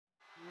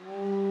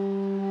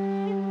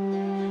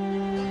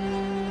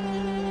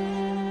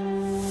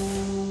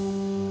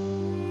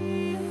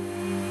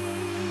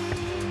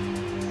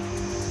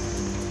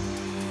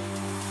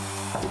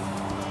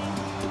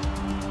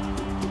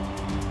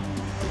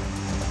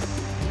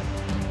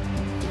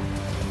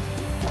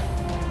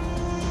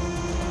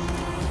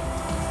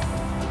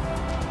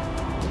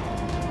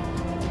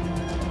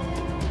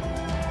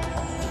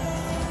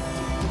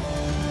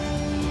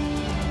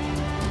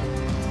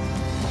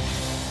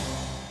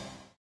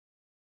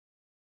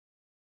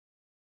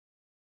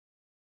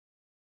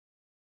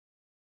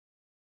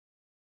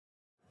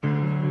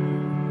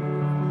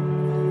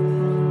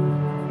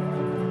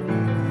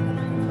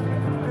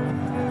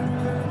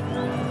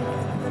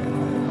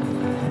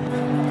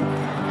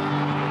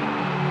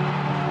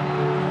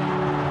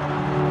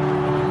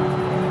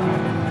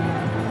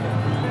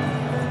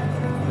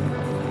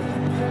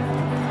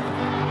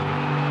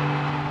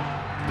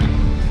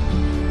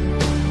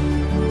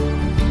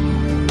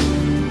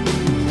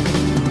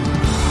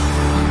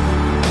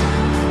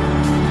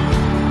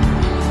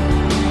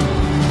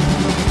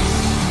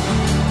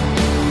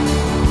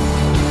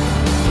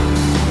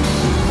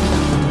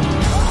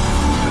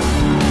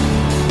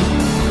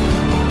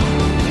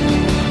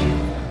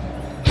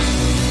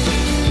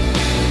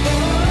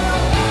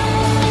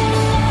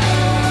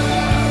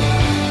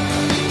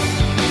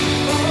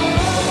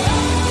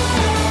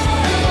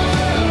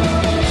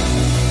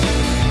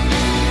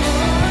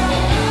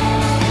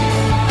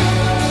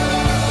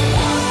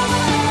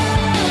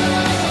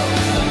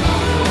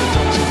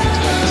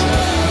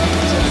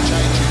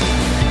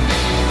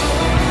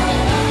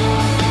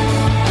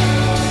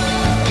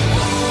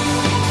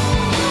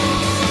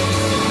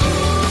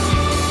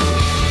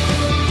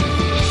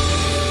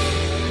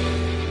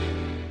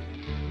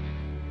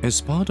As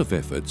part of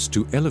efforts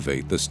to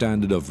elevate the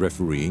standard of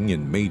refereeing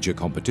in major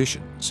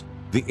competitions,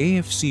 the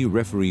AFC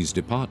Referees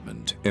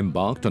Department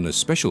embarked on a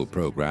special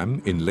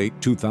program in late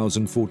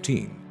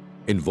 2014,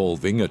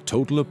 involving a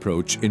total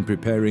approach in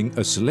preparing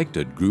a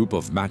selected group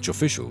of match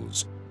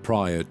officials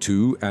prior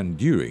to and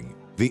during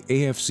the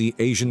AFC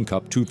Asian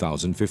Cup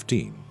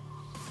 2015.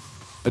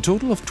 A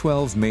total of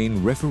 12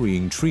 main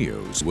refereeing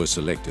trios were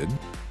selected,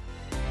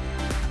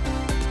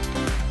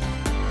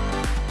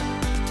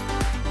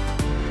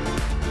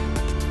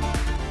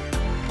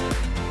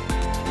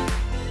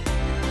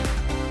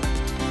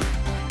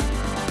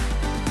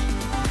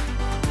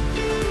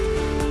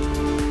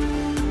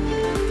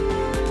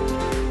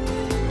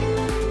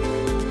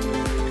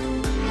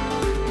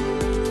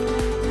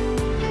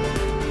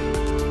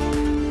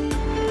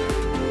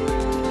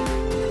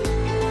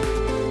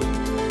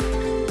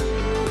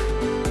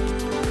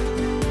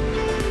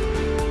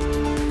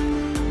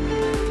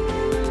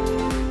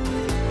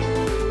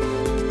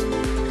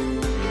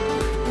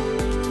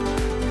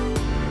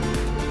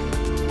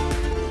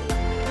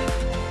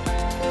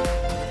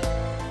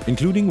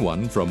 including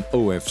one from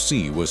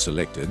OFC was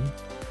selected,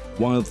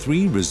 while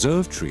 3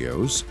 reserve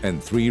trios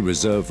and 3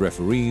 reserve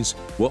referees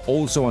were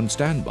also on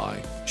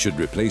standby should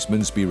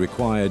replacements be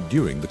required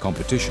during the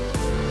competition.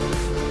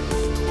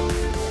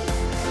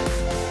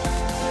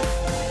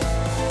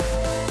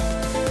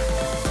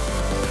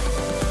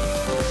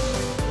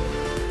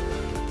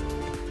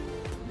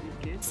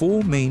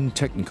 Four main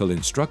technical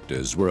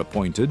instructors were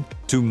appointed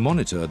to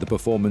monitor the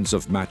performance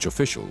of match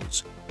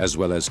officials, as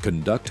well as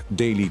conduct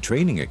daily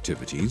training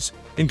activities,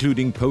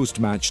 including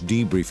post-match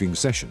debriefing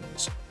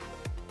sessions.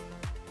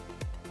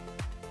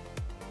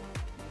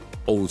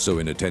 Also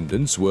in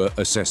attendance were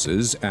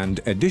assessors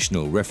and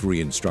additional referee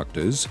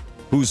instructors,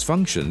 whose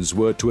functions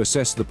were to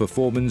assess the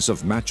performance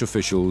of match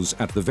officials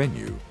at the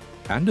venue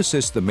and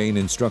assist the main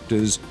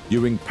instructors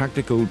during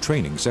practical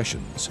training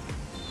sessions.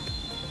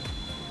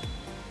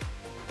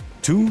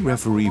 2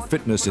 referee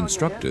fitness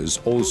instructors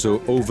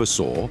also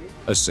oversaw,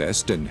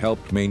 assessed and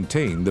helped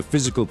maintain the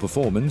physical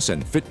performance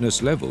and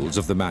fitness levels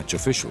of the match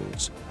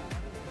officials.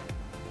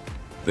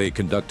 They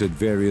conducted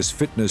various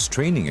fitness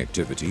training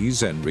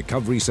activities and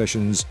recovery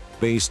sessions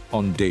based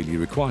on daily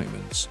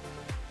requirements.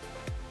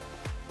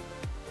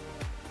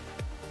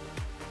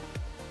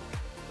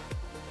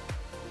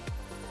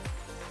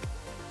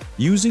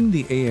 Using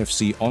the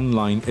AFC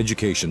online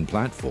education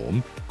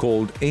platform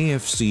called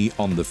AFC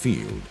On the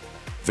Field,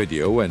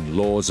 video and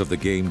laws of the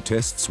game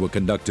tests were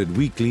conducted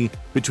weekly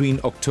between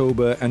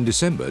October and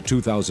December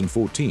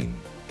 2014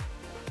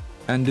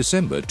 and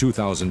December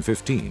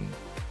 2015.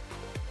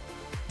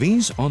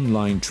 These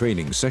online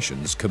training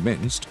sessions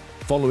commenced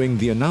following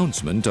the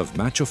announcement of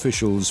match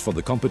officials for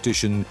the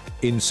competition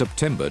in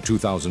September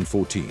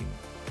 2014.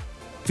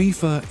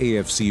 FIFA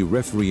AFC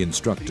referee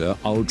instructor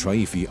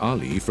Al-Traifi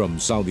Ali from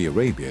Saudi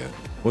Arabia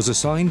was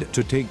assigned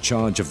to take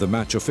charge of the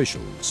match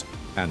officials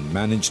and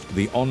managed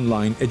the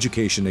online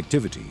education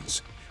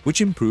activities, which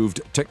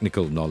improved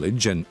technical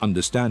knowledge and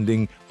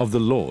understanding of the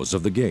laws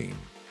of the game.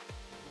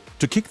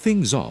 To kick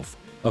things off,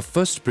 a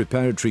first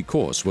preparatory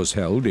course was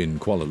held in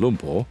Kuala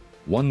Lumpur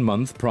 1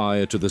 month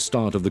prior to the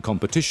start of the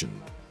competition,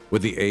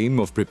 with the aim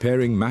of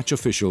preparing match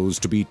officials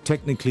to be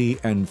technically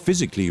and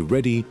physically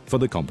ready for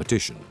the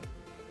competition.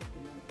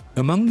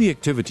 Among the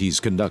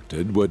activities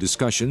conducted were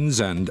discussions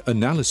and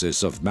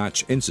analysis of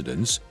match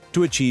incidents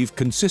to achieve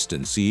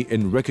consistency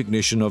in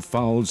recognition of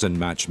fouls and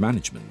match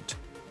management,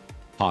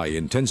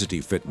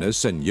 high-intensity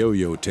fitness and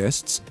yo-yo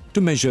tests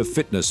to measure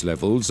fitness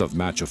levels of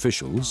match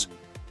officials,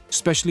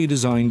 specially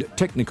designed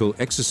technical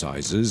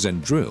exercises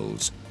and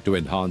drills to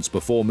enhance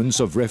performance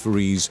of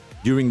referees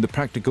during the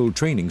practical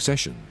training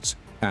sessions,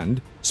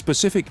 and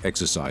specific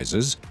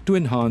exercises to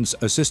enhance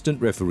assistant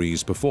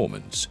referees'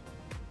 performance.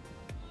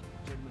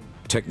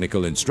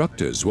 Technical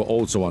instructors were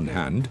also on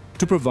hand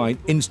to provide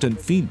instant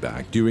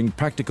feedback during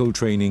practical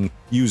training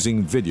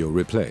using video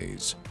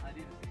replays.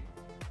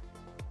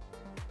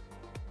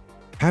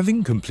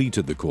 Having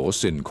completed the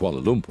course in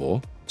Kuala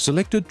Lumpur,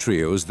 selected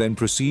trios then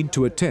proceed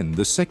to attend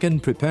the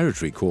second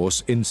preparatory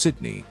course in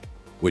Sydney,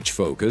 which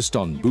focused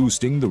on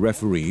boosting the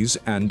referees'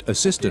 and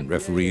assistant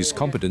referees'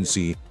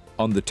 competency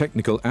on the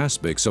technical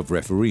aspects of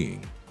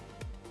refereeing.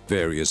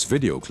 Various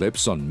video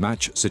clips on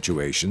match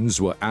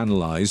situations were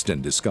analyzed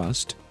and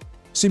discussed.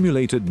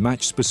 Simulated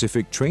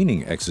match-specific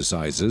training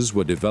exercises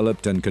were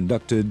developed and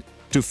conducted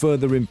to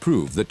further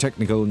improve the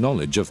technical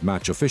knowledge of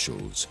match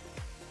officials,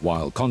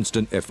 while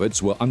constant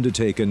efforts were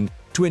undertaken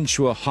to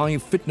ensure high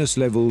fitness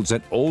levels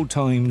at all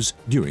times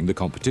during the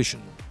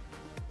competition.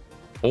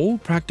 All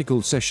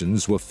practical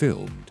sessions were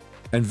filmed,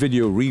 and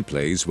video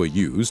replays were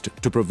used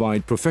to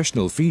provide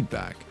professional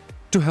feedback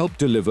to help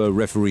deliver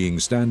refereeing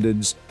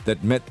standards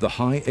that met the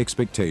high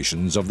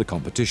expectations of the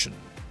competition.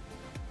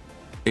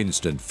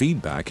 Instant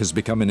feedback has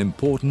become an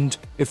important,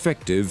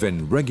 effective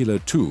and regular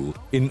tool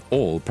in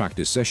all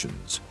practice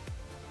sessions.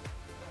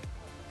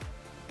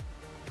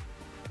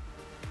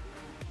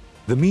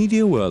 The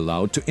media were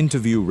allowed to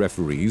interview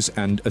referees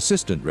and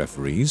assistant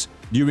referees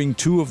during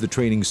 2 of the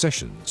training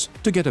sessions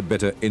to get a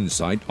better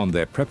insight on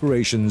their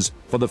preparations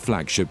for the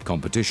flagship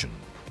competition.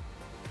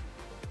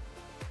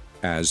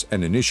 As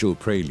an initial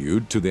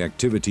prelude to the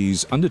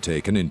activities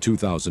undertaken in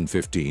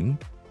 2015,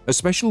 a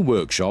special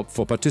workshop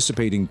for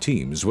participating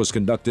teams was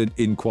conducted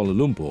in Kuala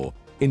Lumpur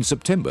in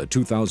September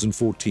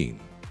 2014,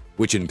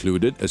 which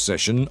included a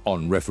session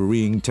on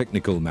refereeing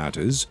technical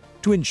matters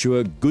to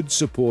ensure good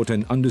support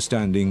and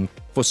understanding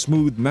for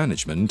smooth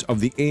management of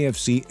the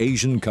AFC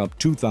Asian Cup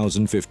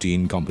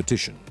 2015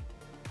 competition.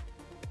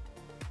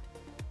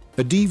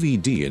 A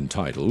DVD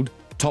entitled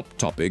Top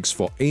Topics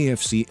for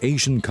AFC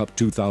Asian Cup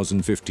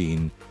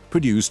 2015,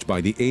 produced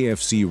by the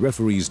AFC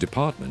Referees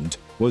Department,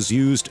 was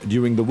used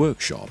during the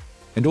workshop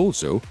and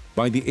also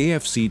by the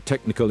AFC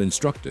technical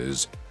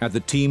instructors at the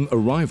team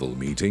arrival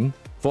meeting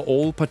for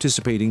all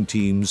participating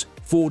teams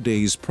 4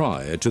 days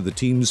prior to the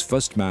team's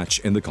first match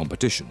in the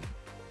competition.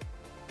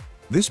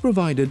 This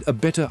provided a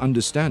better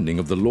understanding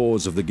of the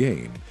laws of the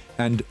game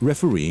and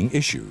refereeing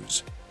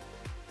issues.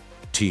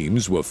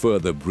 Teams were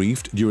further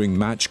briefed during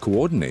match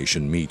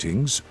coordination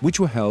meetings,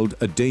 which were held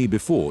a day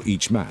before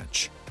each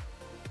match.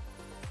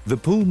 The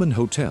Pullman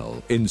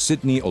Hotel in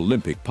Sydney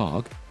Olympic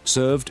Park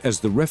served as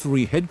the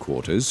referee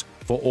headquarters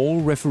for all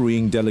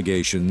refereeing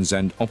delegations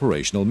and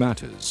operational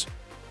matters.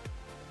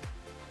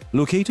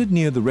 Located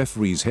near the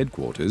referee's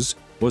headquarters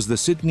was the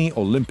Sydney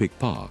Olympic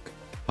Park,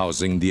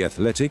 housing the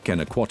athletic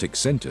and aquatic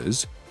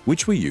centres,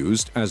 which were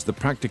used as the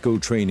practical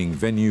training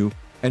venue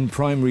and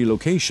primary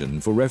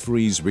location for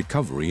referees'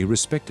 recovery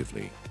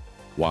respectively,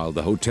 while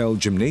the hotel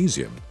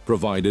gymnasium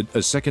provided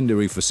a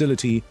secondary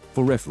facility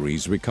for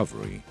referees'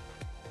 recovery.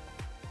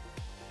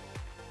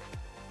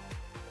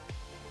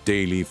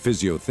 Daily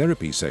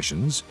physiotherapy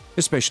sessions,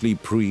 especially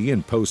pre-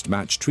 and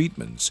post-match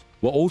treatments,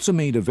 were also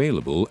made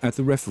available at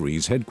the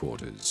referee's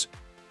headquarters.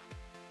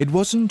 It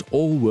wasn't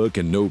all work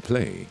and no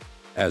play,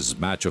 as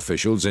match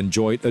officials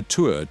enjoyed a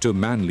tour to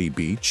Manly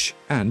Beach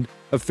and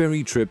a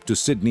ferry trip to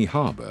Sydney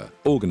Harbour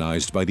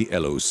organised by the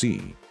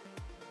LOC.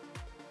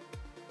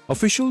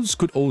 Officials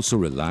could also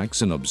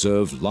relax and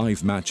observe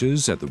live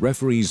matches at the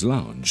referee's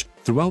lounge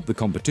throughout the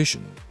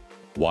competition,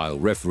 while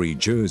referee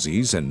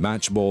jerseys and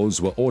match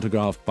balls were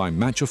autographed by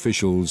match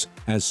officials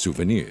as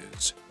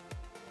souvenirs.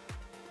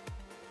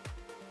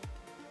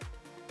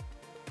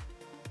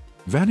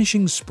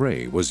 Vanishing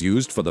spray was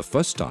used for the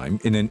first time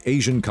in an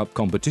Asian Cup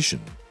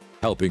competition,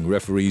 helping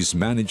referees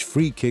manage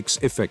free kicks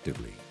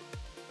effectively.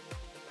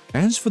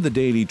 As for the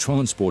daily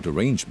transport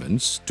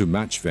arrangements to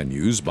match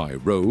venues by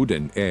road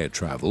and air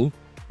travel,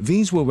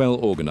 these were well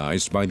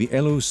organized by the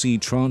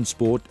LOC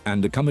Transport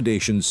and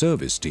Accommodation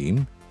Service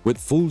team with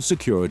full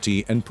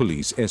security and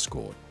police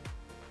escort.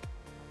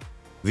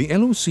 The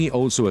LOC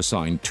also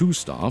assigned 2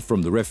 staff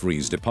from the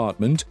referees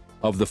department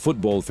of the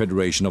Football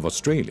Federation of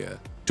Australia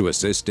to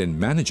assist in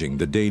managing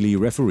the daily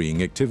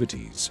refereeing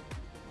activities.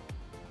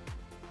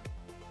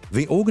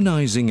 The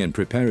organizing and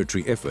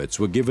preparatory efforts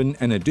were given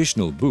an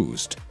additional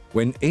boost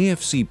when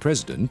AFC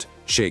President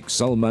Sheikh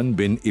Salman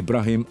bin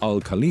Ibrahim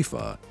Al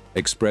Khalifa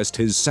expressed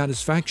his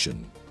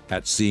satisfaction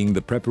at seeing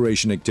the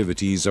preparation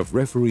activities of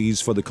referees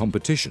for the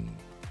competition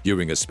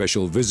during a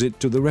special visit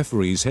to the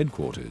referees'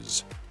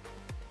 headquarters.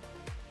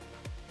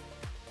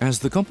 As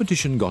the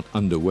competition got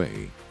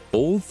underway,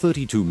 all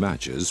 32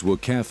 matches were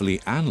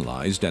carefully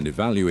analysed and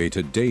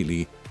evaluated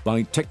daily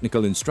by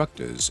technical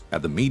instructors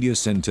at the media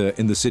centre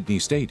in the Sydney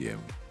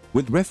Stadium,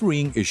 with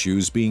refereeing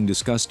issues being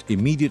discussed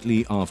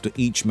immediately after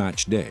each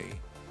match day,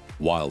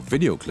 while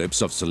video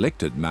clips of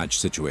selected match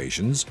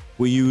situations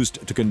were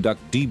used to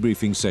conduct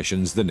debriefing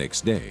sessions the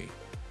next day.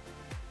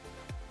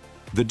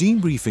 The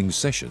debriefing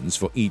sessions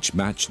for each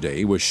match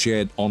day were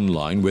shared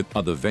online with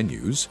other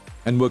venues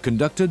and were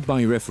conducted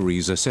by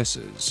referees'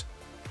 assessors.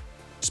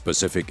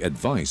 Specific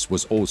advice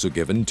was also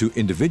given to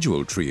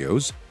individual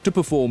trios to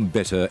perform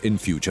better in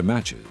future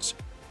matches.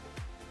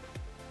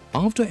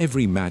 After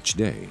every match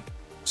day,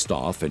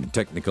 staff and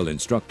technical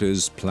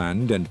instructors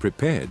planned and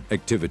prepared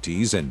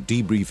activities and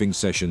debriefing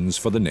sessions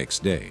for the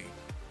next day.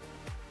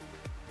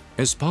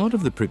 As part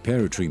of the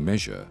preparatory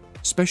measure,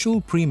 special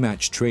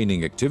pre-match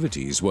training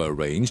activities were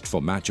arranged for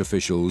match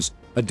officials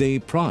a day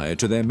prior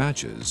to their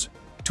matches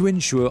to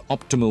ensure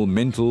optimal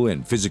mental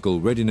and physical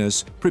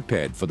readiness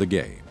prepared for the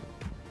game.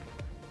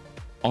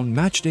 On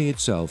match day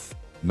itself,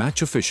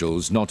 match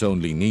officials not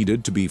only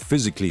needed to be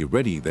physically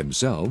ready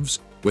themselves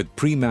with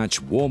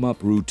pre-match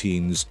warm-up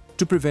routines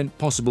to prevent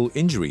possible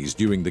injuries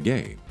during the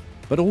game,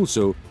 but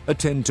also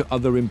attend to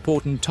other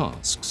important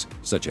tasks,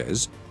 such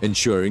as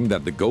ensuring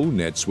that the goal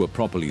nets were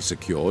properly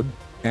secured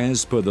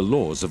as per the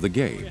laws of the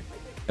game,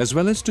 as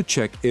well as to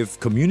check if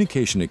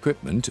communication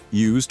equipment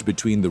used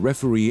between the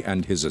referee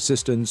and his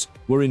assistants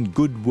were in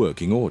good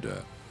working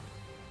order.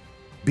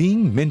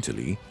 Being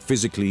mentally,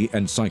 physically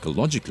and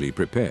psychologically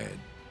prepared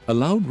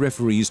allowed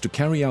referees to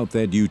carry out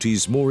their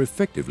duties more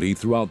effectively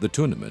throughout the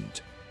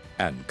tournament,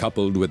 and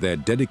coupled with their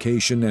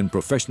dedication and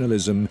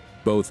professionalism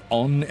both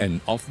on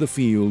and off the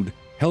field,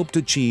 helped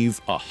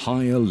achieve a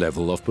higher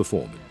level of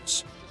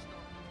performance.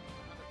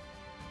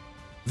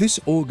 This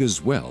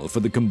augurs well for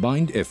the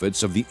combined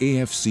efforts of the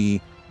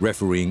AFC,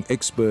 refereeing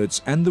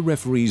experts and the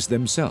referees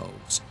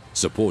themselves,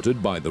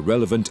 supported by the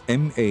relevant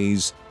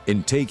MAs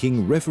in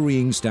taking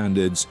refereeing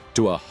standards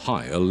to a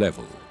higher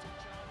level.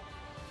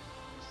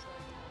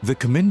 The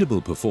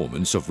commendable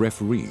performance of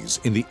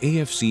referees in the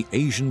AFC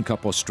Asian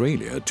Cup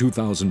Australia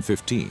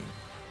 2015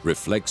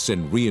 reflects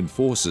and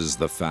reinforces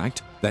the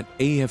fact that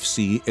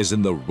AFC is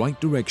in the right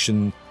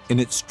direction in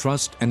its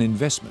trust and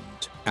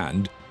investment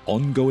and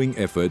ongoing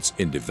efforts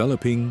in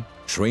developing,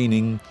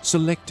 training,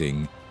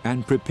 selecting,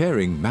 and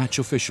preparing match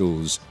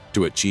officials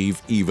to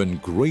achieve even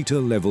greater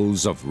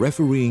levels of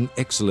refereeing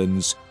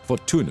excellence for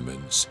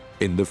tournaments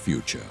in the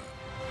future.